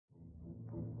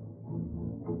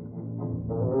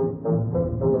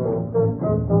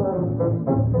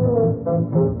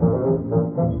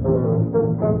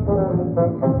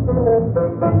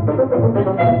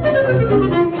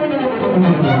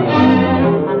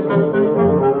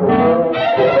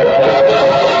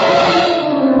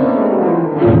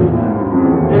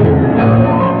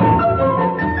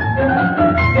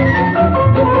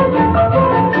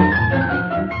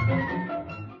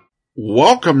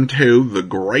Welcome to the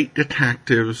Great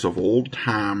Detectives of Old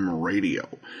Time Radio.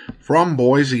 From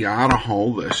Boise,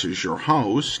 Idaho, this is your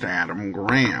host, Adam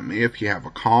Graham. If you have a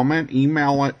comment,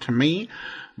 email it to me,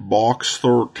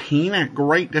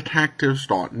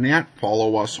 box13@greatdetectives.net.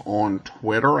 Follow us on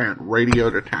Twitter at Radio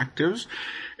Detectives,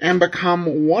 and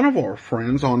become one of our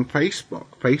friends on Facebook,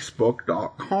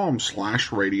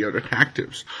 facebook.com/Radio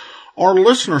Detectives. Our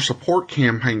listener support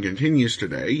campaign continues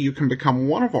today. You can become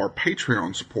one of our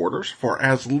Patreon supporters for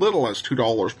as little as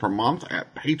 $2 per month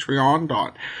at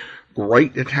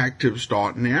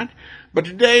patreon.greatdetectives.net. But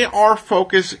today our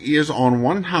focus is on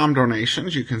one-time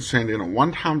donations. You can send in a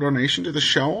one-time donation to the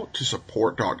show to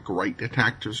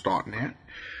support.greatdetectives.net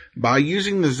by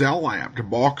using the Zelle app to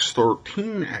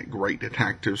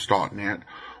box13@greatdetectives.net,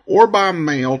 or by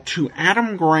mail to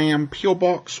Adam Graham, P.O.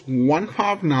 Box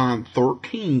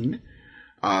 15913,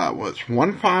 it's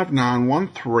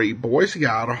 15913, Boise,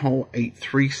 Idaho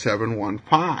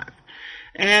 83715.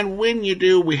 And when you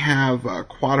do, we have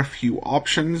quite a few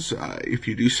options. If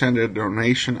you do send a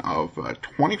donation of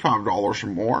 $25 or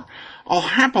more, I'll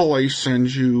happily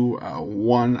send you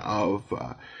one of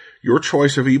your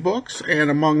choice of ebooks,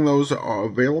 and among those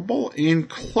available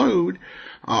include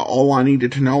All I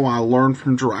Needed to Know I Learned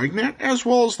from Dragnet, as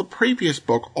well as the previous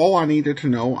book, All I Needed to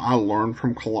Know I Learned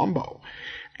from Columbo.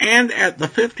 And at the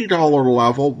 $50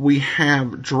 level, we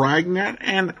have Dragnet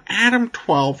and Adam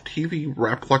 12 TV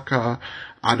replica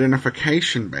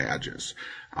identification badges.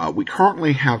 We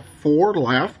currently have 4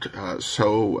 left,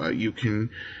 so you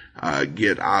can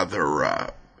get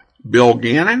either Bill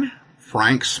Gannon,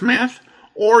 Frank Smith,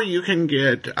 or you can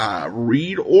get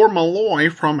Reed or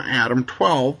Malloy from Adam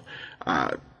 12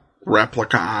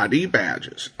 replica ID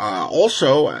badges.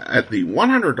 Also, at the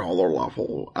 $100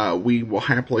 level, we will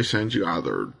happily send you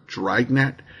either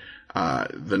Dragnet,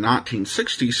 the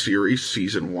 1960s series,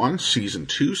 Season 1, Season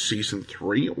 2, Season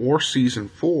 3, or Season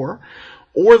 4,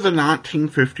 or the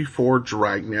 1954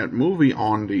 Dragnet movie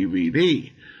on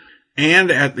DVD.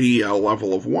 And at the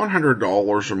level of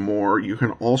 $100 or more, you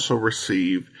can also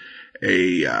receive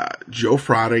a Joe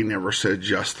Friday Never Said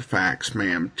Just the Facts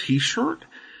Ma'am t-shirt,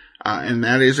 and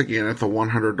that is again at the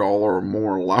 $100 or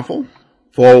more level.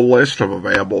 Full list of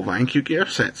available thank you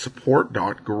gifts at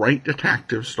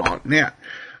support.greatdetectives.net.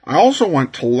 I also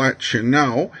want to let you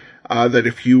know that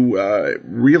if you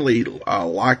really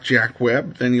like Jack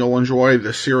Webb, then you'll enjoy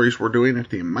the series we're doing at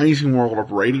the Amazing World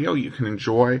of Radio. You can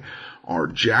enjoy our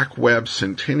Jack Webb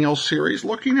Centennial series,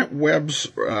 looking at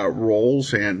Webb's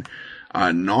roles in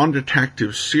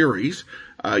non-detective series.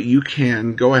 You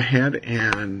can go ahead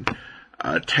and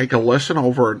take a listen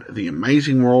over at the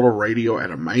Amazing World of Radio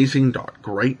at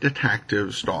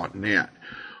amazing.greatdetectives.net.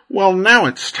 Well, now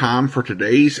it's time for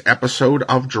today's episode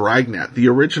of Dragnet. The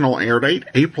original air date,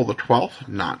 April the 12th,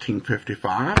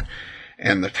 1955,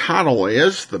 and the title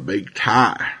is The Big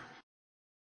Tie.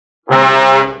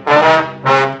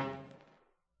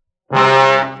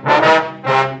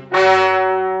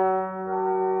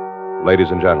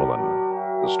 Ladies and gentlemen,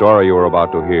 the story you are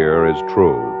about to hear is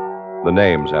true. The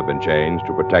names have been changed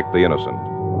to protect the innocent.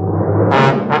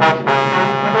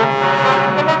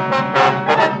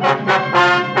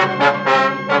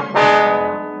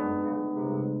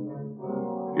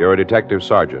 You're a detective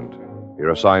sergeant. You're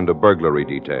assigned to burglary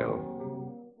detail.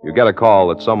 You get a call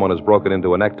that someone has broken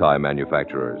into a necktie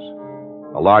manufacturer's.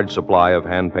 A large supply of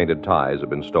hand-painted ties have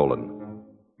been stolen.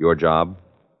 Your job?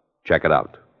 Check it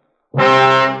out.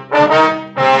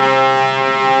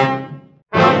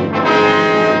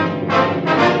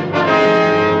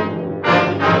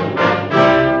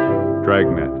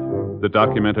 Dragnet, the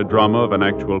documented drama of an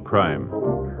actual crime.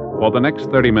 For the next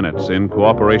 30 minutes, in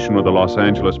cooperation with the Los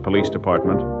Angeles Police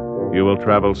Department, you will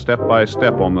travel step by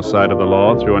step on the side of the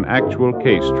law through an actual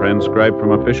case transcribed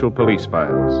from official police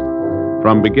files.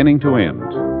 From beginning to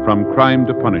end, from crime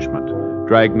to punishment,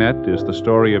 Dragnet is the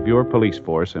story of your police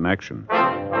force in action.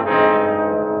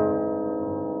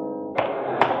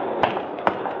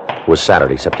 It was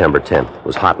Saturday, September 10th. It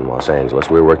was hot in Los Angeles.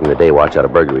 We were working the day watch out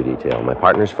of burglary detail. My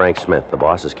partner's Frank Smith. The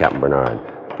boss is Captain Bernard.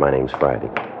 My name's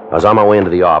Friday. I was on my way into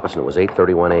the office, and it was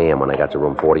 8:31 a.m. when I got to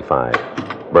room 45.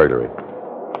 Burglary.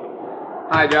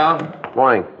 Hi, Joe.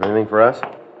 Morning. Anything for us?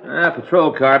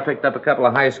 Patrol car picked up a couple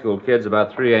of high school kids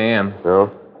about 3 a.m.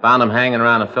 No? Found them hanging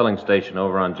around a filling station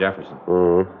over on Jefferson.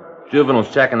 Mm-hmm.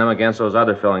 Juveniles checking them against those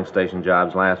other filling station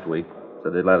jobs last week.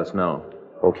 Said they'd let us know.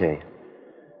 Okay.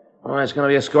 Oh, it's going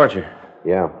to be a scorcher.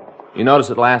 Yeah. You noticed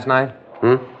it last night?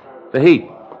 Hmm? The heat.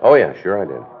 Oh, yeah, sure I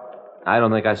did. I don't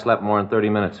think I slept more than 30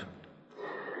 minutes.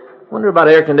 Wonder about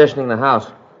air conditioning the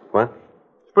house. What?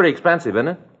 It's pretty expensive, isn't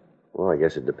it? Well, I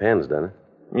guess it depends, doesn't it?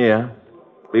 Yeah.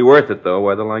 Be worth it, though,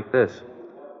 weather like this.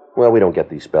 Well, we don't get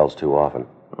these spells too often.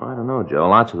 Oh, I don't know, Joe.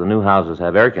 Lots of the new houses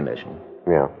have air conditioning.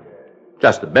 Yeah.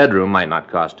 Just the bedroom might not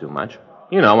cost too much.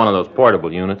 You know, one of those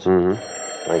portable units.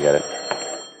 Mm-hmm. I get it.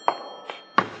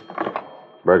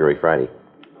 Burglary Friday.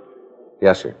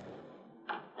 Yes, sir.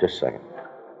 Just a second.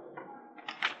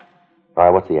 All right,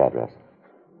 what's the address?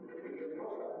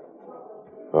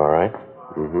 All right.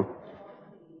 Mm-hmm.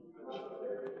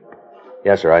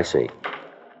 Yes, sir, I see.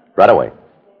 Right away.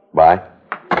 Bye.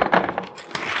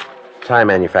 Tie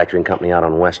manufacturing company out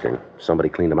on Western. Somebody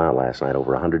cleaned them out last night,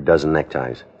 over 100 dozen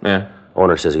neckties. Yeah.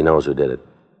 Owner says he knows who did it.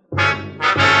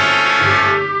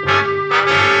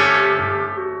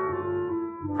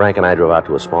 Frank and I drove out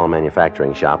to a small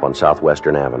manufacturing shop on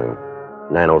Southwestern Avenue.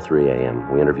 9:03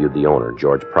 a.m. We interviewed the owner,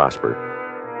 George Prosper.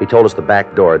 He told us the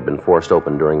back door had been forced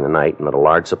open during the night and that a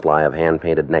large supply of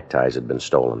hand-painted neckties had been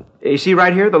stolen. You see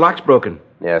right here, the lock's broken.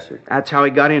 Yes, sir. That's how he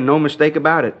got in, no mistake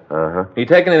about it. Uh-huh. You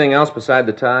take anything else beside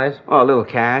the ties? Oh, a little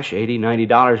cash, $80,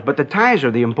 $90, but the ties are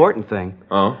the important thing.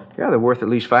 Oh? Yeah, they're worth at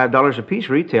least $5 a piece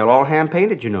retail, all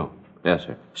hand-painted, you know. Yes,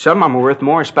 sir. Some of them are worth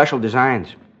more, special designs.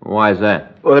 Why is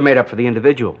that? Well, they're made up for the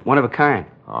individual, one of a kind.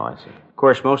 Oh, I see. Of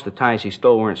course, most of the ties he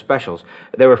stole weren't specials.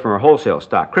 They were from our wholesale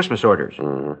stock, Christmas orders.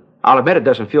 Mm-hmm. I'll admit it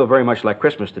doesn't feel very much like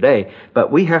Christmas today,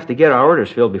 but we have to get our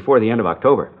orders filled before the end of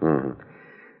October. Mm-hmm.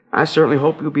 I certainly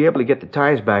hope you'll be able to get the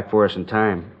ties back for us in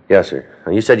time. Yes, sir.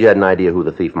 Now, you said you had an idea who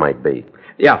the thief might be.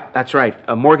 Yeah, that's right.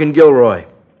 Morgan Gilroy.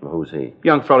 Well, who's he?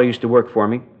 Young fellow used to work for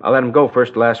me. I let him go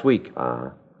first last week. Uh-huh.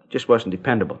 Just wasn't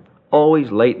dependable.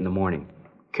 Always late in the morning.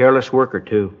 Careless worker,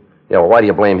 too. Yeah, well, why do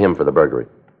you blame him for the burglary?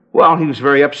 Well, he was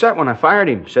very upset when I fired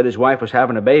him. Said his wife was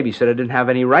having a baby. Said I didn't have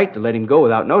any right to let him go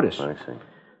without notice. I see.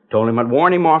 Told him I'd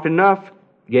warn him often enough.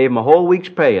 Gave him a whole week's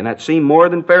pay, and that seemed more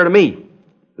than fair to me.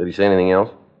 Did he say anything else?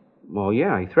 Well,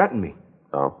 yeah, he threatened me.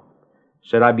 Oh.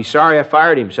 Said I'd be sorry I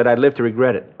fired him. Said I'd live to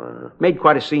regret it. Made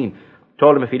quite a scene.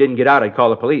 Told him if he didn't get out, I'd call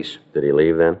the police. Did he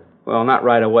leave then? Well, not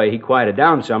right away. He quieted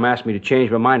down some, asked me to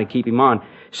change my mind and keep him on.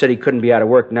 Said he couldn't be out of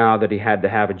work now that he had to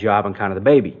have a job on account of the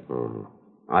baby. Mm-hmm.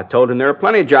 I told him there are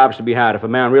plenty of jobs to be had. If a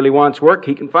man really wants work,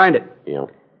 he can find it. Yeah.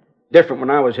 Different when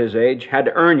I was his age. Had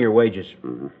to earn your wages.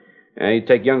 Mm-hmm. And you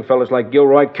take young fellas like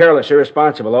Gilroy, careless,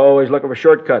 irresponsible, always looking for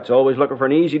shortcuts, always looking for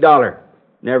an easy dollar.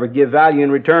 Never give value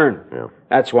in return. Yeah.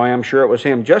 That's why I'm sure it was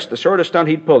him. Just the sort of stunt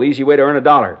he'd pull. Easy way to earn a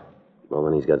dollar. Well,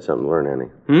 then he's got something to learn,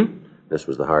 hasn't he? This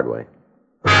was the hard way.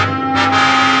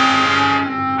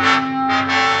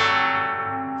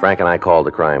 Frank and I called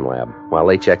the crime lab. While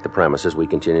they checked the premises, we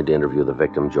continued to interview the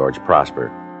victim, George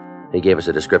Prosper. He gave us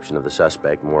a description of the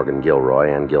suspect, Morgan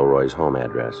Gilroy, and Gilroy's home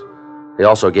address. He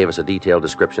also gave us a detailed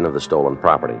description of the stolen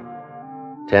property.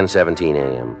 10:17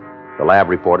 a.m. The lab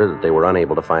reported that they were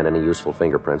unable to find any useful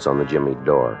fingerprints on the jimmied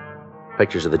door.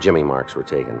 Pictures of the jimmy marks were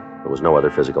taken. There was no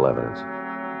other physical evidence.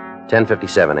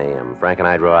 10:57 a.m. Frank and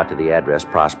I drove out to the address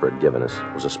Prosper had given us.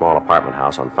 It was a small apartment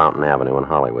house on Fountain Avenue in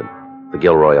Hollywood. The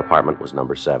Gilroy apartment was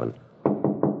number 7.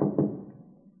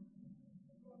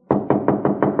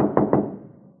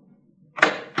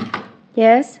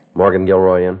 Yes? Morgan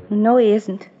Gilroy in? No, he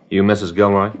isn't. You Mrs.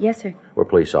 Gilroy? Yes, sir. We're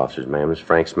police officers, ma'am. This is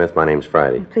Frank Smith. My name's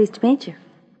Friday. I'm pleased to meet you.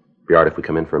 Be all right if we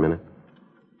come in for a minute?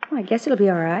 Oh, I guess it'll be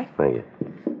all right. Thank you.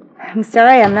 I'm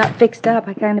sorry I'm not fixed up.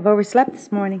 I kind of overslept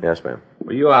this morning. Yes, ma'am.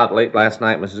 Were you out late last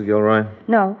night, Mrs. Gilroy?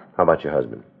 No. How about your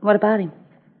husband? What about him?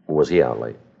 Was he out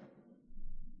late?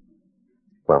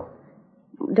 Well,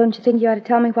 Don't you think you ought to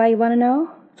tell me why you want to know?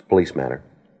 it's a police matter.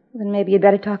 Then maybe you'd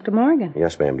better talk to Morgan.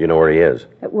 Yes, ma'am. Do you know where he is?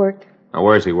 It worked. Now,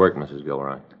 where does he work, Mrs.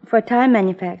 Gilroy? For a tie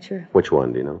manufacturer. Which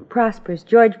one, do you know? Prosper's.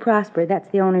 George Prosper. That's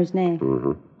the owner's name.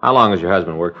 Mm-hmm. How long has your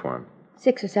husband worked for him?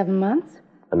 6 or 7 months.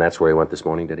 And that's where he went this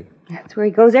morning, did he? That's where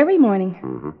he goes every morning.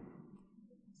 Mm-hmm.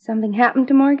 Something happened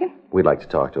to Morgan? We'd like to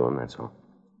talk to him, that's all.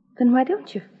 Then why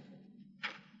don't you?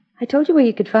 I told you where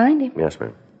you could find him. Yes,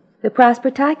 ma'am. The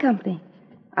Prosper Tie Company.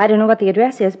 I don't know what the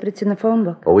address is, but it's in the phone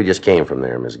book. Well, we just came from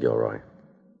there, Miss Gilroy.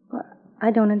 Well,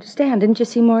 I don't understand. Didn't you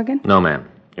see Morgan? No, ma'am.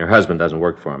 Your husband doesn't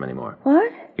work for him anymore.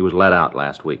 What? He was let out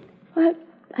last week. What?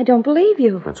 I don't believe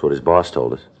you. That's what his boss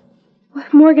told us. Well,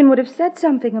 Morgan would have said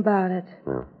something about it.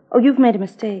 No. Oh, you've made a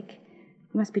mistake.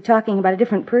 You must be talking about a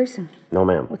different person. No,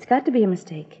 ma'am. Well, it's got to be a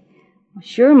mistake. Well,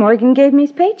 sure, Morgan gave me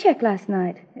his paycheck last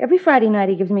night. Every Friday night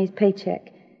he gives me his paycheck.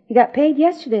 He got paid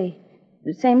yesterday.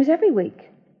 The same as every week.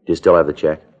 Do you still have the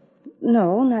check?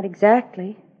 No, not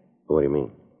exactly. What do you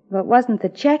mean? Well, it wasn't the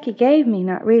check he gave me,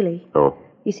 not really. Oh,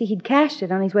 You see, he'd cashed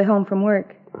it on his way home from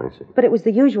work. I see. But it was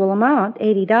the usual amount,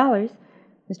 $80.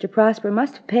 Mr. Prosper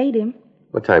must have paid him.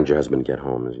 What time did your husband get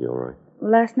home, Miss Gilroy?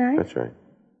 Last night? That's right.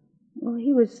 Well,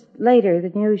 he was later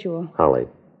than usual. How late?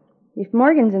 If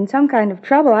Morgan's in some kind of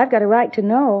trouble, I've got a right to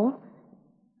know.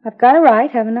 I've got it right,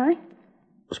 haven't I?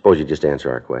 Suppose you just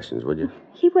answer our questions, would you?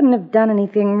 He wouldn't have done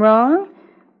anything wrong.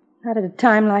 Not at a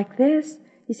time like this.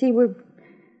 You see, we're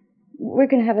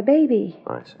going to have a baby.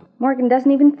 I see. Morgan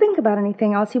doesn't even think about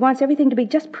anything else. He wants everything to be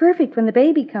just perfect when the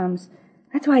baby comes.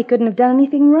 That's why he couldn't have done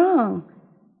anything wrong.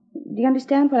 Do you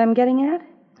understand what I'm getting at?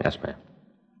 Yes, ma'am.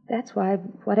 That's why,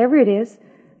 whatever it is,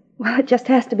 well, it just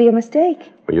has to be a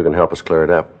mistake. Well, you can help us clear it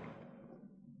up.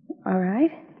 All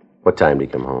right. What time did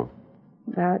he come home?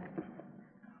 About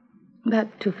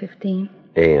 2:15.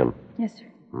 A.M. Yes, sir.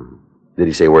 Mm-hmm. Did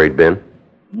he say where he'd been?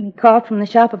 He called from the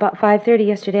shop about 5:30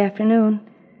 yesterday afternoon.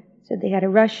 Said they had a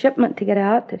rush shipment to get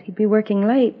out, that he'd be working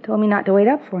late. Told me not to wait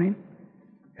up for him.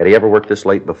 Had he ever worked this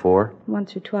late before?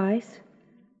 Once or twice.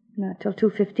 Not till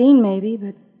 2:15 maybe,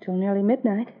 but till nearly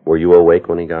midnight. Were you awake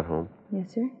when he got home?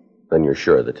 Yes, sir. Then you're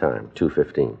sure of the time,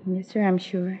 2:15. Yes, sir, I'm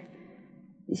sure.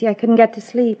 You see, I couldn't get to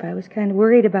sleep. I was kind of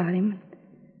worried about him.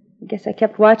 I guess I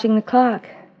kept watching the clock.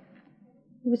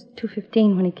 It was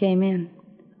 2:15 when he came in.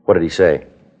 What did he say?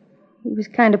 He was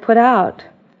kind of put out,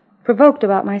 provoked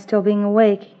about my still being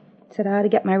awake. Said I ought to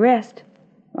get my rest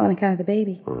on account of the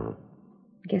baby. Mm-hmm.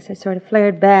 I guess I sort of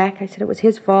flared back. I said it was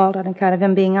his fault on account of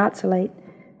him being out so late.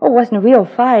 Oh, it wasn't a real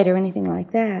fight or anything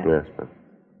like that. Yes, ma'am.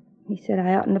 He said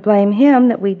I oughtn't to blame him,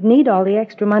 that we'd need all the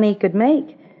extra money he could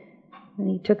make. And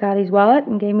he took out his wallet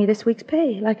and gave me this week's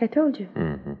pay, like I told you.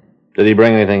 Mm-hmm. Did he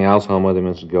bring anything else home with him,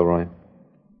 Mrs. Gilroy?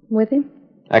 With him?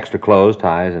 Extra clothes,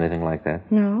 ties, anything like that?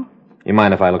 No. You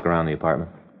mind if I look around the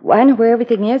apartment? Well, I know where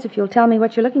everything is. If you'll tell me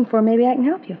what you're looking for, maybe I can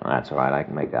help you. That's all right. I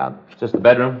can make out. It's just the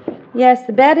bedroom? Yes,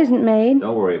 the bed isn't made.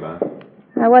 Don't worry about it.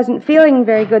 I wasn't feeling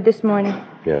very good this morning.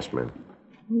 Yes, ma'am.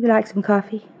 Would you like some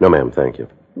coffee? No, ma'am, thank you.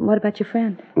 What about your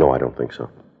friend? No, I don't think so.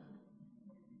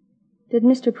 Did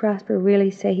Mr. Prosper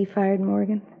really say he fired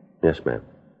Morgan? Yes, ma'am.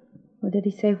 Or did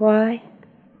he say why?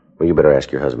 Well, you better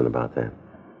ask your husband about that.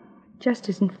 Just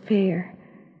isn't fair.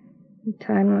 In a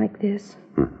time like this.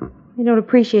 Mm-hmm. You don't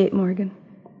appreciate Morgan.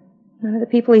 None of the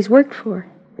people he's worked for.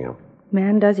 Yeah.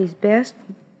 Man does his best.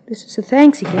 This is the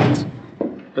thanks he gets.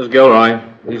 Mrs. Gilroy,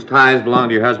 these ties belong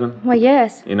to your husband? Why,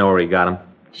 yes. You know where he got them?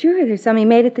 Sure, there's some he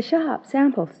made at the shop.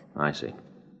 Samples. I see.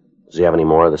 Does he have any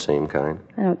more of the same kind?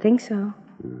 I don't think so.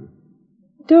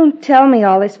 Don't tell me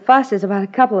all this fuss is about a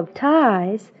couple of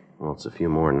ties. Well, it's a few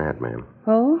more than that, ma'am.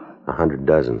 Oh? 100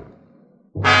 dozen.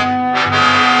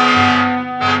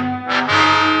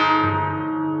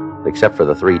 Except for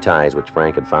the 3 ties which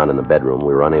Frank had found in the bedroom,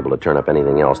 we were unable to turn up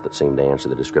anything else that seemed to answer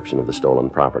the description of the stolen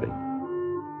property.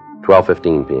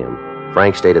 12:15 p.m.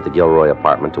 Frank stayed at the Gilroy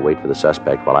apartment to wait for the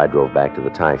suspect while I drove back to the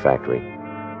tie factory.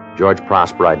 George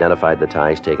Prosper identified the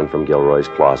ties taken from Gilroy's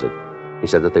closet. He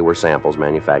said that they were samples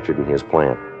manufactured in his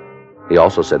plant. He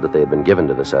also said that they had been given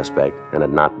to the suspect and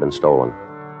had not been stolen.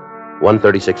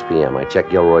 1:36 p.m. I checked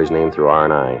Gilroy's name through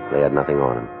R&I. They had nothing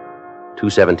on him.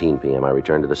 2:17 p.m. I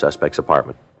returned to the suspect's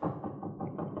apartment.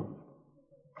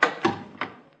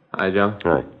 Hi, Joe.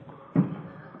 Hi.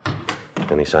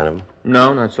 Any sign of him?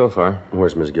 No, not so far.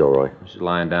 Where's Miss Gilroy? She's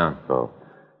lying down. Oh,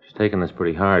 She's taking this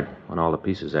pretty hard on all the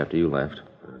pieces after you left.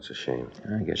 that's a shame.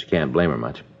 I guess you can't blame her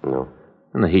much. No.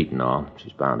 And the heat and all.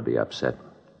 She's bound to be upset.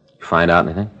 You find out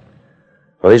anything?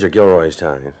 Well, these are Gilroy's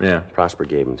ties. Yeah. Prosper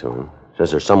gave them to him.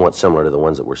 Says they're somewhat similar to the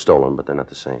ones that were stolen, but they're not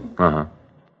the same. Uh-huh.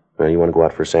 Well, you want to go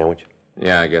out for a sandwich?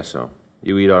 Yeah, I guess so.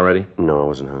 You eat already? No, I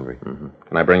wasn't hungry. Mm-hmm.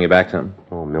 Can I bring you back something?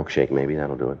 Oh, milkshake maybe.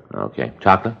 That'll do it. Okay.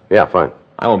 Chocolate? Yeah, fine.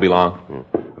 I won't be long.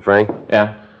 Frank,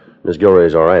 Yeah? Miss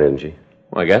Gilroy's all right, isn't she?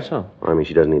 Well, I guess so. I mean,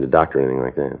 she doesn't need a doctor or anything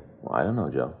like that. Well, I don't know,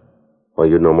 Joe. Well,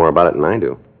 you'd know more about it than I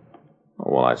do.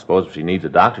 Well, I suppose if she needs a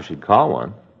doctor, she'd call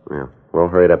one. Yeah. Well,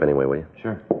 hurry it up anyway, will you?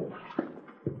 Sure.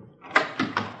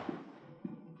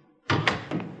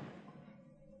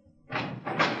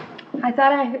 I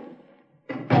thought I heard...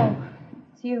 Oh,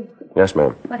 it's you. Yes,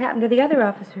 ma'am. What happened to the other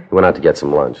officer? We went out to get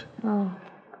some lunch. Oh,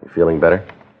 You feeling better?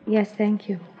 yes, thank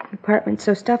you. The apartment's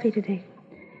so stuffy today.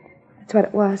 That's what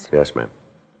it was. Yes, ma'am.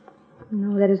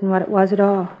 No, that isn't what it was at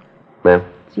all. Ma'am?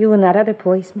 It's you and that other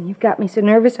policeman. You've got me so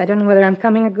nervous I don't know whether I'm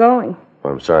coming or going.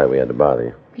 Well, I'm sorry we had to bother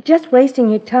you. You're just wasting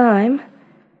your time.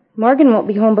 Morgan won't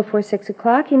be home before 6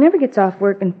 o'clock. He never gets off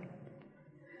work, and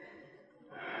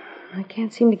I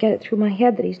can't seem to get it through my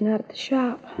head that he's not at the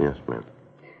shop. Yes, ma'am.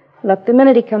 Look, the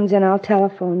minute he comes in, I'll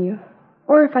telephone you.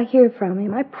 Or if I hear from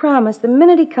him, I promise, the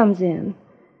minute he comes in.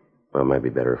 Well, it might be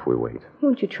better if we wait.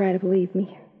 Won't you try to believe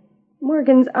me?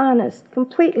 Morgan's honest,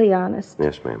 completely honest.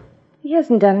 Yes, ma'am. He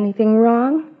hasn't done anything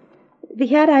wrong. If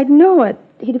he had, I'd know it.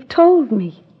 He'd have told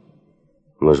me.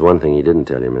 Well, there's one thing he didn't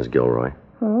tell you, Miss Gilroy.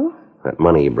 Oh? That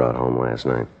money he brought home last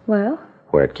night. Well?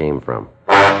 Where it came from.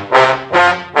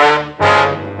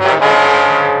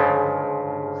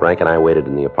 Frank and I waited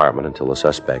in the apartment until the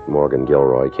suspect, Morgan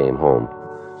Gilroy, came home.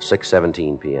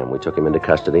 6:17 p.m. We took him into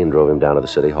custody and drove him down to the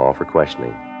city hall for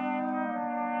questioning.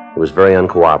 He was very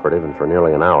uncooperative and for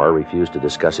nearly an hour refused to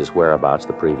discuss his whereabouts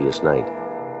the previous night.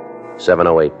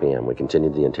 7:08 p.m. We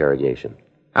continued the interrogation.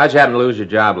 How'd you happen to lose your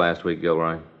job last week,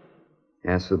 Gilroy?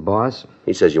 Ask the boss.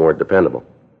 He says you weren't dependable.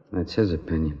 That's his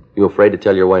opinion. You afraid to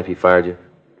tell your wife he fired you?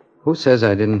 Who says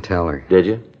I didn't tell her? Did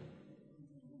you?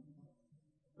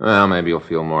 Well, maybe you'll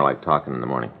feel more like talking in the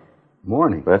morning.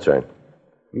 Morning? That's right.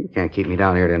 You can't keep me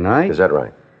down here tonight. Is that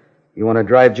right? You want to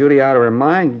drive Judy out of her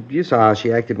mind? You saw how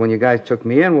she acted when you guys took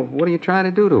me in. Well, what are you trying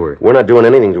to do to her? We're not doing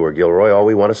anything to her, Gilroy. All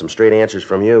we want is some straight answers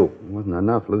from you. It wasn't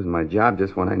enough losing my job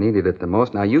just when I needed it the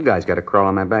most. Now you guys got to crawl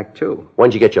on my back, too.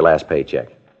 When'd you get your last paycheck?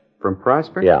 From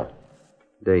Prosper? Yeah.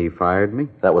 The day he fired me?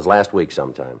 That was last week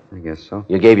sometime. I guess so.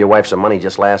 You gave your wife some money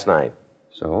just last night.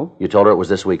 So? You told her it was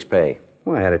this week's pay.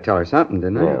 Well, I had to tell her something,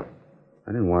 didn't I? Yeah.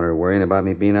 I didn't want her worrying about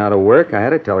me being out of work. I had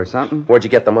to tell her something. Where'd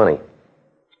you get the money?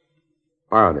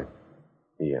 Borrowed it.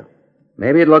 Yeah.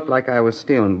 Maybe it looked like I was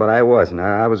stealing, but I wasn't.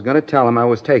 I was going to tell him I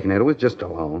was taking it. It was just a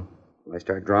loan. I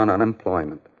started drawing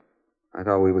unemployment. I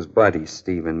thought we was buddies,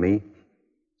 Steve and me.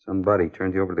 Some buddy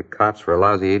turned you over to the cops for a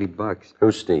lousy $80.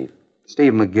 Who's Steve?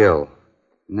 Steve McGill.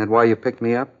 Isn't that why you picked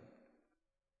me up?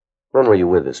 When were you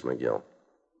with this McGill?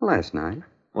 Last night.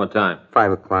 What time?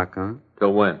 5 o'clock on.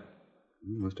 Till when?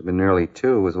 Must have been nearly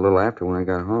 2. It was a little after when I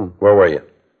got home. Where were you?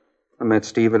 I met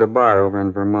Steve at a bar over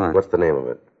in Vermont. What's the name of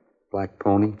it? Black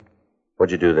Pony.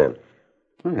 What'd you do then?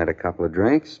 I had a couple of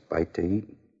drinks, bite to eat.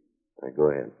 All right, go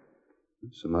ahead.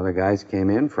 Some other guys came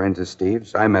in, friends of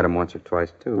Steve's. I met him once or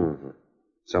twice, too. Mm-hmm.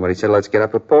 Somebody said, let's get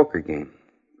up a poker game.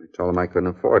 I told him I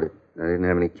couldn't afford it. I didn't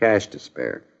have any cash to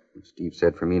spare. Steve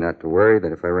said for me not to worry,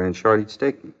 that if I ran short, he'd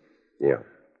stake me. Yeah.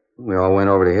 We all went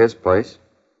over to his place.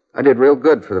 I did real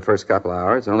good for the first couple of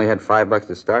hours. I only had $5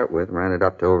 to start with, ran it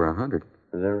up to over 100. Is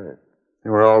that right? They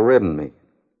were all ribbing me.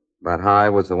 About high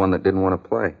was the one that didn't want to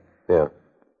play. Yeah.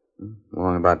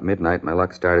 Along about midnight, my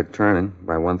luck started turning.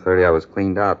 By 1:30, I was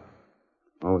cleaned out.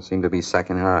 Oh, it seemed to be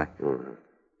second high. Mm-hmm.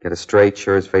 Get a straight,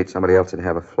 sure as fate, somebody else would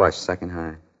have a flush, second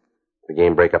high. The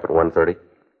game break up at 1:30?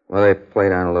 Well, they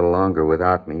played on a little longer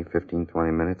without me, 15,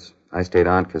 20 minutes. I stayed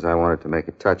on because I wanted to make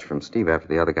a touch from Steve after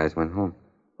the other guys went home.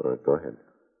 All right, go ahead.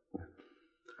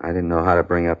 I didn't know how to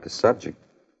bring up the subject.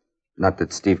 Not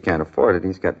that Steve can't afford it.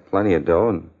 He's got plenty of dough,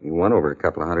 and he won over a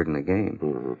couple of hundred in the game.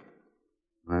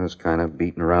 Mm-hmm. I was kind of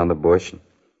beating around the bush, and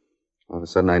all of a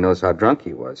sudden I noticed how drunk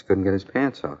he was. Couldn't get his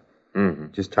pants off.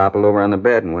 Mm-hmm. Just toppled over on the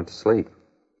bed and went to sleep.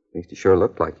 At least he sure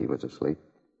looked like he was asleep.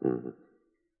 Mm-hmm.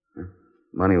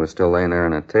 Money was still laying there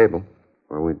on a table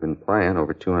where we'd been playing,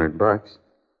 over $200.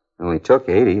 I only took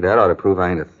 80. That ought to prove I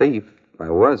ain't a thief. If I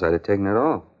was, I'd have taken it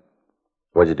all.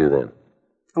 What'd you do then?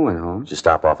 I went home. Did you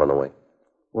stop off on the way?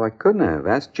 Well, I couldn't have.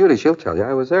 Ask Judy. She'll tell you.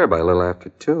 I was there by a little after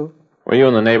 2. Were you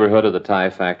in the neighborhood of the tie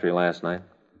factory last night?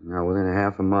 No, within a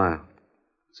half a mile.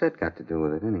 What's that got to do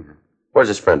with it, anyhow? Where's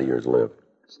this friend of yours live?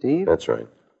 Steve? That's right.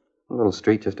 A little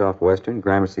street just off Western,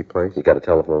 Gramercy Place. You got a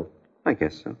telephone? I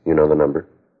guess so. You know the number?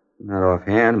 Not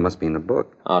offhand. It must be in the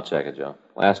book. I'll check it, Joe.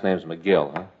 Last name's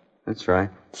McGill, huh? That's right.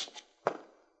 So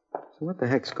what the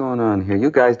heck's going on here?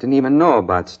 You guys didn't even know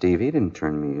about Steve. He didn't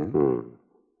turn me in.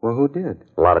 Well, who did?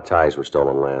 A lot of ties were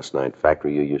stolen last night.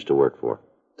 Factory you used to work for.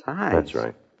 Ties? That's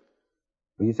right.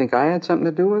 Well, you think I had something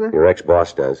to do with it? Your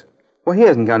ex-boss does. Well, he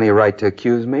hasn't got any right to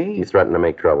accuse me. He threatened to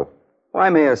make trouble. Well, I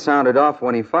may have sounded off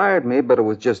when he fired me, but it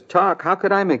was just talk. How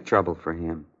could I make trouble for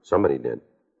him? Somebody did.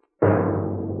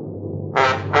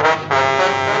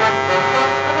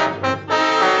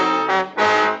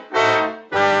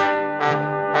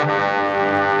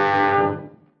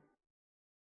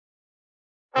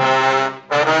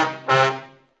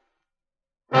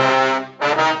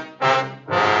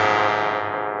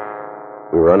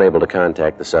 We were unable to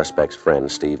contact the suspect's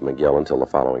friend, Steve McGill, until the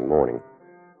following morning.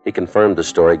 He confirmed the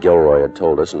story Gilroy had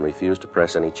told us and refused to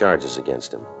press any charges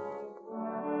against him.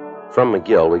 From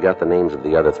McGill, we got the names of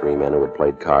the other 3 men who had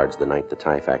played cards the night the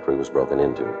tie factory was broken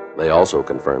into. They also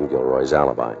confirmed Gilroy's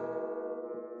alibi.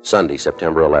 Sunday,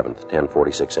 September 11th,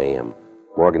 10:46 a.m.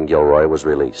 Morgan Gilroy was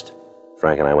released.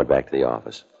 Frank and I went back to the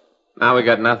office. Now we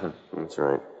got nothing. That's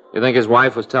right. You think his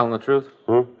wife was telling the truth?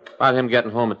 Hmm? About him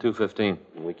getting home at 2:15.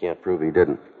 We can't prove he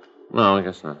didn't. No, I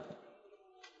guess not.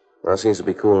 Well, it seems to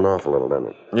be cooling off a little, doesn't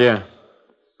it? Yeah.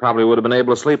 Probably would have been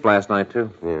able to sleep last night,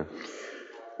 too. Yeah.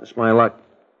 Just my luck.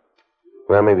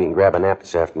 Well, maybe you can grab a nap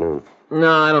this afternoon.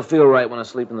 No, I don't feel right when I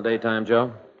sleep in the daytime,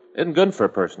 Joe. Isn't good for a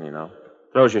person, you know.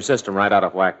 Throws your system right out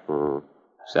of whack. Mm-hmm.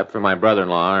 Except for my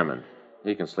brother-in-law, Armin.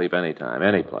 He can sleep anytime,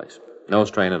 any place. No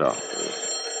strain at all.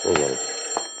 We get it.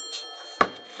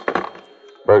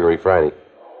 Burglary Friday.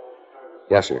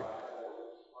 Yes, sir.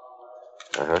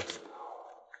 Uh-huh.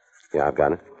 Yeah, I've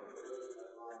got it.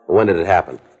 When did it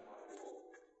happen?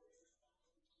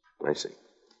 I see.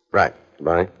 Right.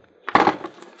 Bye.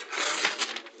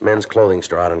 Men's clothing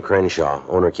store out on Crenshaw.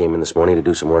 Owner came in this morning to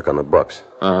do some work on the books.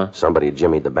 Uh-huh. Somebody had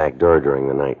jimmied the back door during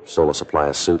the night. Stole a supply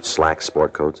of suits, slacks,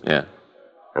 sport coats. Yeah.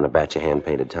 And a batch of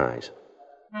hand-painted ties.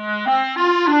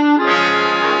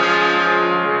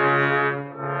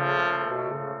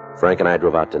 Frank and I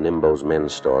drove out to Nimbo's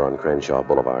men's store on Crenshaw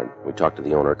Boulevard. We talked to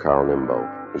the owner, Carl Nimbo.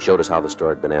 He showed us how the store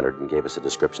had been entered and gave us a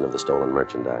description of the stolen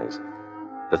merchandise.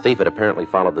 The thief had apparently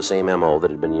followed the same M.O. that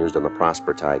had been used on the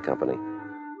Prosper Tie Company.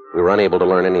 We were unable to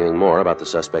learn anything more about the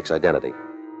suspect's identity.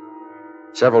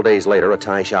 Several days later, a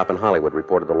tie shop in Hollywood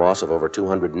reported the loss of over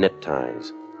 200 knit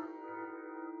ties.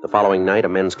 The following night, a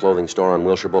men's clothing store on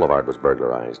Wilshire Boulevard was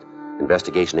burglarized.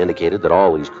 Investigation indicated that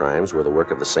all these crimes were the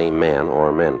work of the same man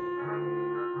or men.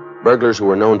 Burglars who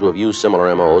were known to have used similar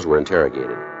M.O.s were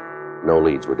interrogated. No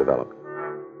leads were developed.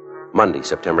 Monday,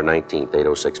 September 19th,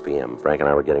 8:06 p.m. Frank and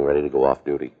I were getting ready to go off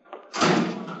duty.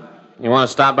 You want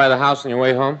to stop by the house on your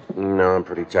way home? No, I'm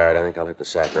pretty tired. I think I'll hit the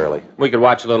sack early. We could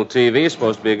watch a little TV. It's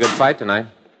supposed to be a good fight tonight.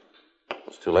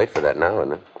 It's too late for that now,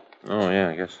 isn't it? Oh, yeah,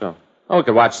 I guess so. Oh, we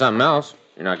could watch something else.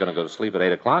 You're not going to go to sleep at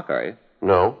 8 o'clock, are you?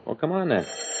 No. Well, come on then.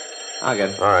 I'll get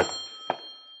it. All right.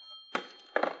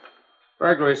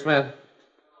 Burglary, Smith.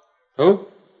 Who?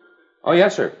 Oh,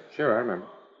 yes, sir. Sure, I remember.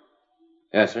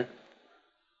 Yes, sir.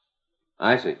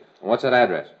 I see. What's that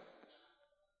address?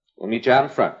 We'll meet you out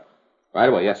in front. Right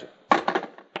away, yes, sir.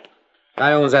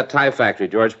 Guy owns that tie factory,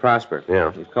 George Prosper.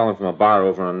 Yeah. He's calling from a bar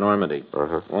over on Normandy.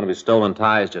 Uh-huh. One of his stolen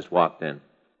ties just walked in.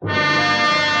 We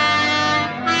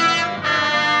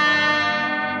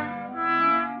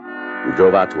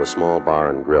drove out to a small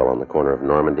bar and grill on the corner of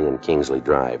Normandy and Kingsley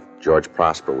Drive. George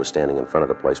Prosper was standing in front of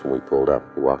the place when we pulled up.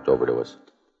 He walked over to us.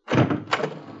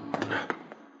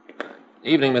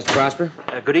 Evening, Mr. Prosper.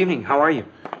 Good evening. How are you?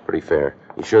 Pretty fair.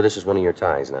 You sure this is one of your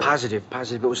ties now? Positive.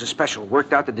 It was a special.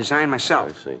 Worked out the design I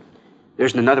myself. see. There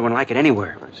isn't another one like it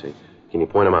anywhere. I see. Can you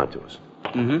point them out to us?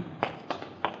 Mm-hmm.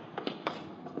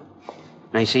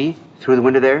 Now, you see, through the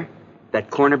window there, that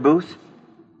corner booth?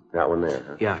 That one there,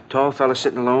 huh? Yeah, tall fella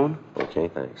sitting alone. Okay,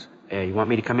 thanks. You want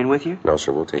me to come in with you? No,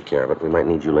 sir, we'll take care of it. We might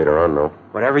need you later on, though.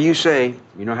 Whatever you say.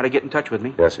 You know how to get in touch with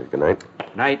me. Yes, sir. Good night.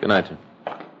 Night. Good night, sir.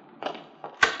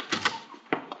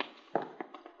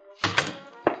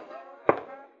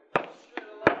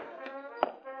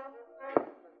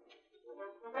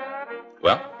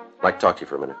 Well? I'd like to talk to you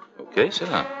for a minute. Okay, sit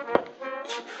down.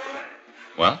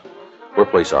 Well? We're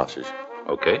police officers.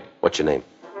 Okay. What's your name?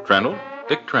 Trendle?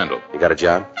 Dick Trendle. You got a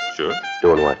job? Sure.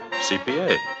 Doing what?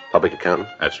 CPA. Public accountant?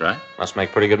 That's right. Must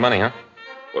make pretty good money, huh?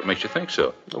 What makes you think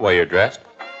so? The way you're dressed.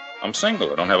 I'm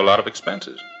single. I don't have a lot of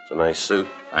expenses. It's a nice suit.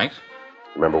 Thanks.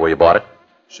 Remember where you bought it?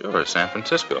 Sure, San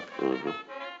Francisco. Mm-hmm.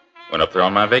 Went up there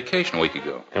on my vacation a week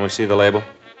ago. Can we see the label?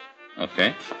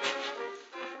 Okay.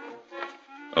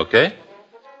 Okay?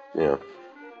 Yeah.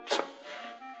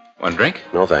 One drink?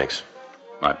 No, thanks.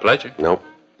 My pleasure. Nope.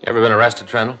 You ever been arrested,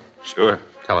 Trendle? Sure.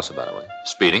 Tell us about it, will you?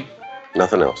 Speeding?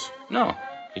 Nothing else. No.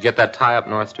 You get that tie up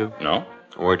north, too? No.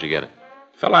 Where'd you get it?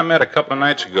 Fella I met a couple of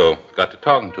nights ago. Got to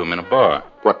talking to him in a bar.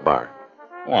 What bar?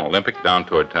 Oh, on Olympic down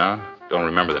toward town. Don't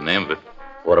remember the name of it.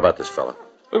 What about this fella?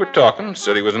 We were talking.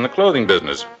 Said he was in the clothing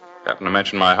business. Happened to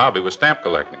mention my hobby was stamp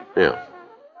collecting. Yeah.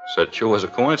 Said sure was a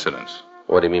coincidence.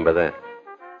 What do you mean by that?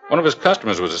 One of his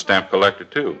customers was a stamp collector,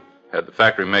 too. Had the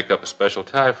factory make up a special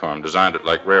tie for him, designed it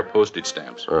like rare postage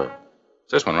stamps. Oh.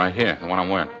 It's this one right here, the one I'm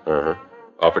wearing. Uh-huh.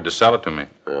 Offered to sell it to me.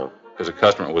 Yeah. Because the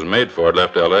customer it was made for had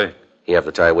left L.A. You have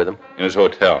the tie with him? In his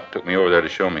hotel. Took me over there to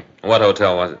show me. What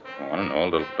hotel was it? Oh, I don't know, a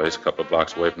little place a couple of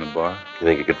blocks away from the bar. You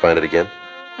think you could find it again?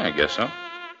 Yeah, I guess so.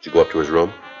 Did you go up to his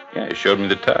room? Yeah, he showed me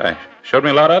the tie. Showed me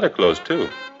a lot of other clothes, too.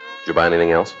 Did you buy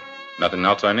anything else? Nothing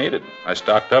else I needed. I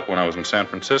stocked up when I was in San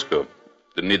Francisco.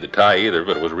 Didn't need the tie either,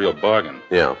 but it was a real bargain.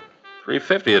 Yeah.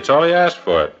 $3.50, it's all he asked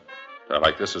for it. A tie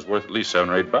like this is worth at least $7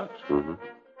 or $8. Mm-hmm.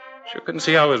 Sure couldn't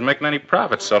see how he was making any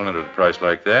profit selling it at a price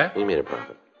like that. He made a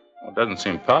profit. Well, it doesn't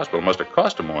seem possible. It must have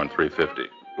cost him more than $3.50.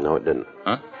 No, it didn't.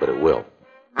 Huh? But it will.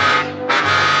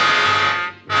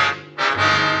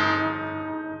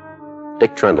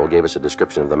 Dick Trendle gave us a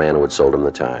description of the man who had sold him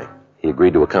the tie. He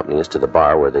agreed to accompany us to the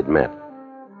bar where they'd met.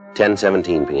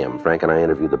 10:17 p.m., Frank and I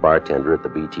interviewed the bartender at the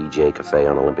BTJ Cafe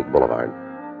on Olympic Boulevard.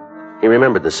 He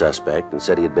remembered the suspect and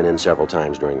said he had been in several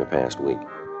times during the past week.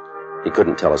 He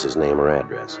couldn't tell us his name or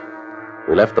address.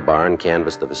 We left the bar and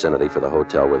canvassed the vicinity for the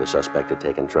hotel where the suspect had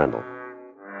taken Trendle.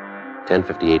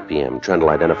 10:58 p.m., Trendle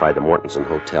identified the Mortensen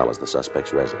Hotel as the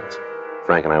suspect's residence.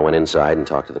 Frank and I went inside and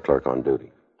talked to the clerk on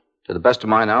duty. To the best of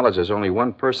my knowledge, there's only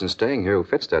one person staying here who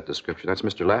fits that description. That's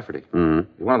Mr. Lafferty.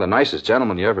 Mm-hmm. He's one of the nicest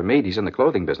gentlemen you ever meet. He's in the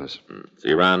clothing business. Is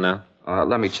he around now?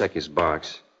 Let me check his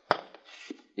box.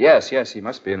 Yes, he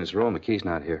must be in his room. The key's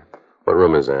not here. What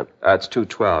room is that? It's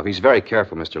 212. He's very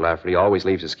careful, Mr. Lafferty. He always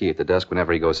leaves his key at the desk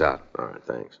whenever he goes out. All right,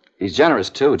 thanks. He's generous,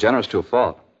 too. Generous to a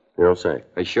fault. You don't say.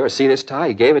 Hey, sure. See this tie?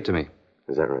 He gave it to me.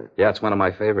 Is that right? Yeah, it's one of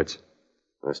my favorites.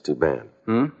 That's too bad.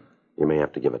 You may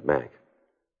have to give it back.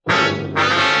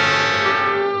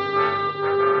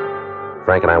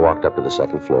 Frank and I walked up to the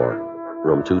second floor.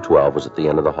 Room 212 was at the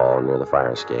end of the hall near the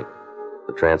fire escape.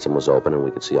 The transom was open, and we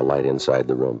could see a light inside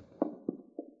the room.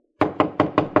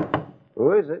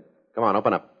 Who is it? Come on,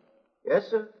 open up. Yes,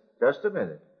 sir. Just a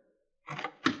minute.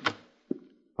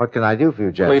 What can I do for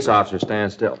you, gentlemen? Police officer,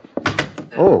 stand still.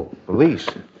 Oh, police.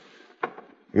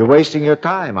 You're wasting your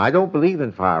time. I don't believe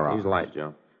in firearms. Use light,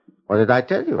 Joe. What did I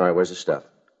tell you? All right, where's the stuff?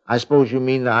 I suppose you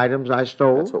mean the items I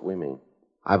stole? That's what we mean.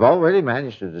 I've already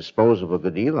managed to dispose of a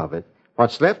good deal of it.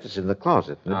 What's left is in the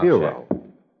closet, in the bureau.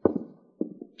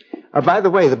 By the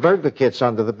way, the burglar kit's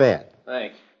under the bed.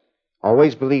 Thanks.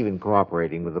 Always believe in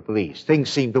cooperating with the police. Things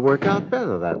seem to work out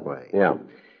better that way. Yeah.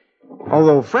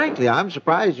 Although, frankly, I'm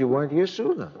surprised you weren't here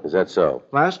sooner. Is that so?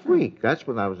 Last week. That's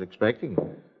when I was expecting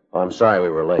you. Oh, I'm sorry we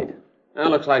were late.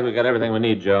 Well, looks like we got everything we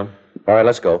need, Joe. All right,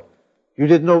 let's go. You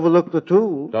didn't overlook the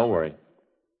tools. Don't worry.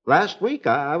 Last week,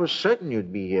 I was certain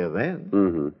you'd be here then.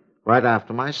 Mm-hmm. Right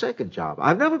after my second job.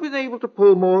 I've never been able to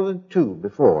pull more than 2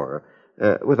 before,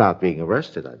 without being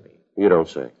arrested, I mean. You don't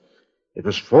say. It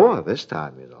was 4 this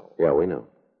time, you know. Yeah, we know.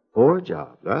 4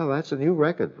 jobs. Well, that's a new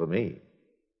record for me.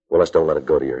 Well, let's don't let it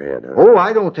go to your head, huh? Oh,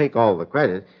 I don't take all the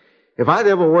credit. If I'd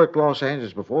ever worked Los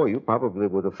Angeles before, you probably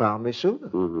would have found me sooner.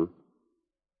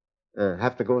 Mm-hmm.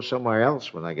 Have to go somewhere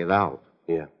else when I get out.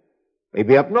 Yeah.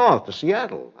 Maybe up north to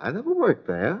Seattle. I never worked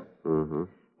there. Mm-hmm.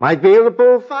 Might be able to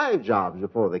pull 5 jobs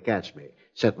before they catch me.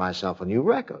 Set myself a new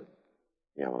record.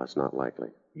 Yeah, well, that's not likely.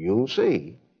 You'll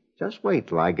see. Just wait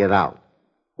till I get out.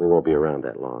 We won't be around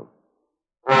that long.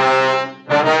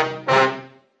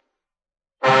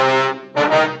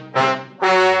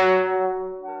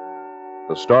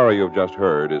 The story you've just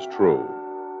heard is true.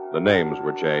 The names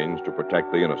were changed to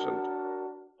protect the innocent.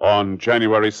 On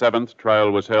January 7th,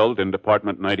 trial was held in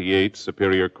Department 98,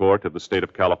 Superior Court of the State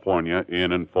of California,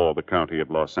 in and for the County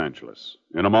of Los Angeles.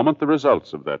 In a moment, the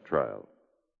results of that trial.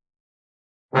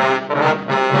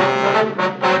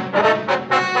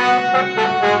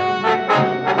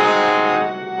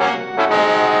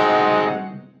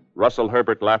 Russell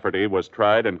Herbert Lafferty was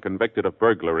tried and convicted of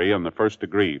burglary in the first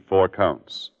degree, 4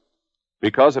 counts.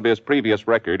 Because of his previous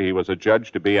record, he was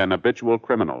adjudged to be an habitual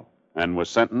criminal and was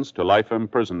sentenced to life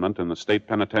imprisonment in the state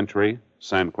penitentiary,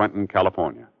 San Quentin,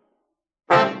 California.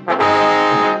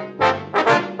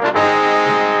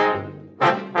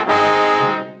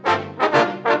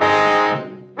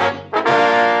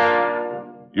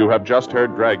 You have just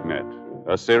heard Dragnet,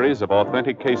 a series of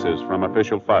authentic cases from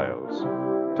official files.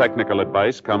 Technical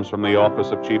advice comes from the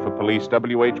Office of Chief of Police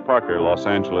W.H. Parker, Los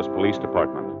Angeles Police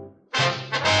Department.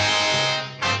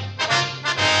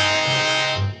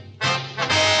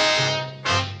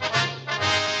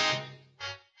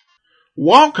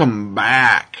 Welcome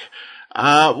back.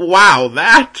 Wow,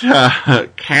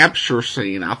 that capture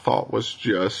scene I thought was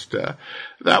just,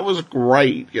 that was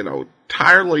great,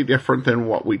 entirely different than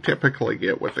what we typically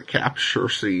get with a capture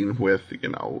scene with,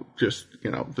 just,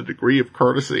 the degree of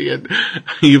courtesy and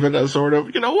even a sort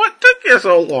of, what took you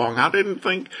so long? I didn't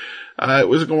think, it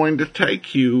was going to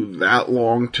take you that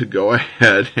long to go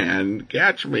ahead and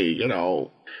catch me,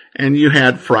 And you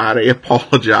had Friday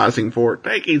apologizing for it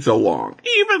taking so long.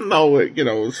 Even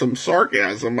though, some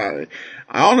sarcasm, I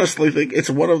honestly think it's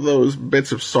one of those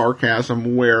bits of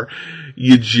sarcasm where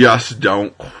you just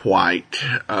don't quite,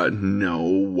 know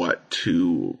what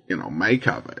to, make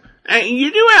of it. And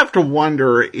you do have to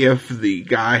wonder if the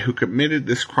guy who committed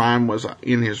this crime was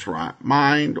in his right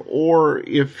mind or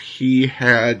if he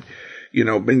had,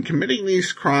 been committing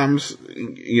these crimes,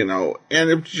 and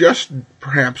if just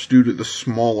perhaps due to the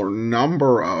smaller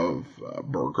number of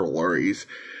burglaries,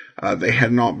 they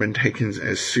had not been taken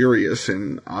as serious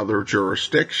in other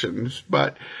jurisdictions.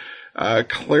 But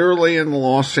clearly in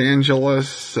Los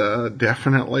Angeles,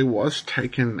 definitely was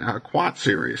taken quite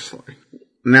seriously.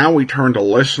 Now we turn to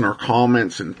listener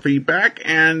comments and feedback,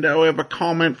 and we have a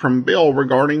comment from Bill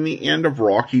regarding the end of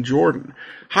Rocky Jordan.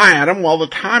 Hi, Adam. Well, the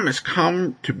time has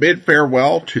come to bid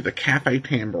farewell to the Cafe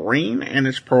Tambourine and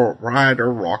its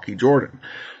proprietor, Rocky Jordan.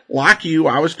 Like you,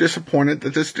 I was disappointed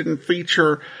that this didn't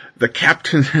feature the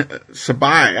Captain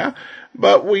Sabaya,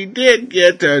 but we did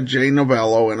get Jay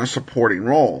Novello in a supporting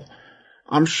role.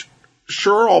 I'm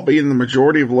sure I'll be in the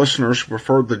majority of listeners who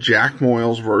preferred the Jack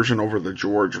Moyles version over the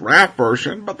George Rapp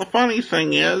version, but the funny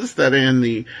thing is that in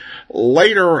the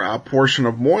later portion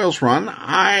of Moyles' run,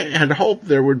 I had hoped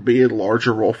there would be a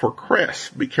larger role for Chris.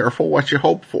 Be careful what you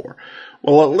hope for.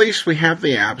 Well, at least we have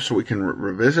the app so we can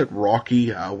revisit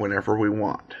Rocky whenever we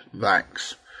want.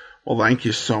 Thanks. Well, thank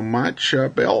you so much,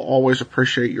 Bill. Always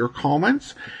appreciate your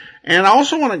comments. And I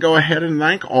also want to go ahead and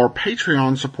thank our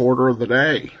Patreon supporter of the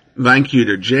day. Thank you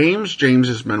to James. James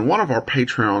has been one of our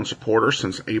Patreon supporters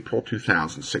since April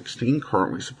 2016,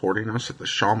 currently supporting us at the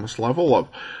Shamus level of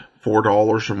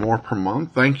 $4 or more per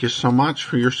month. Thank you so much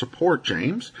for your support,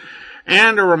 James.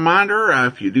 And a reminder,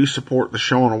 if you do support the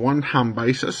show on a one-time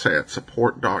basis at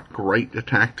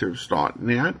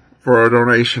support.greatdetectives.net, for a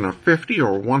donation of $50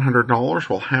 or $100,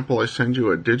 we'll happily send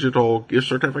you a digital gift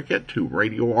certificate to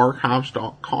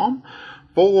radioarchives.com.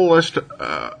 Full list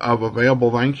of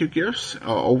available thank you gifts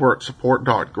over at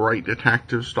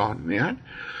support.greatdetectives.net.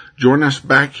 Join us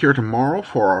back here tomorrow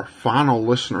for our final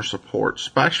listener support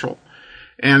special.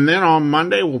 And then on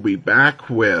Monday, we'll be back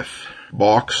with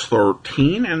Box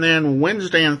 13. And then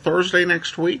Wednesday and Thursday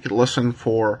next week, listen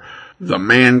for The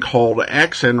Man Called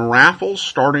X and raffles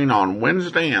starting on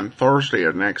Wednesday and Thursday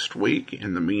of next week.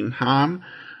 In the meantime,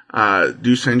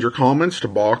 do send your comments to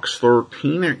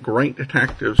box13 at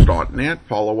greatdetectives.net.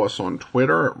 Follow us on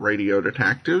Twitter at Radio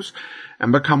Detectives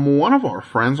and become one of our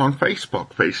friends on Facebook,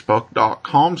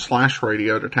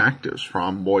 facebook.com/Radio Detectives.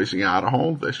 From Boise,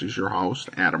 Idaho, this is your host,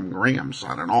 Adam Graham,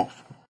 signing off.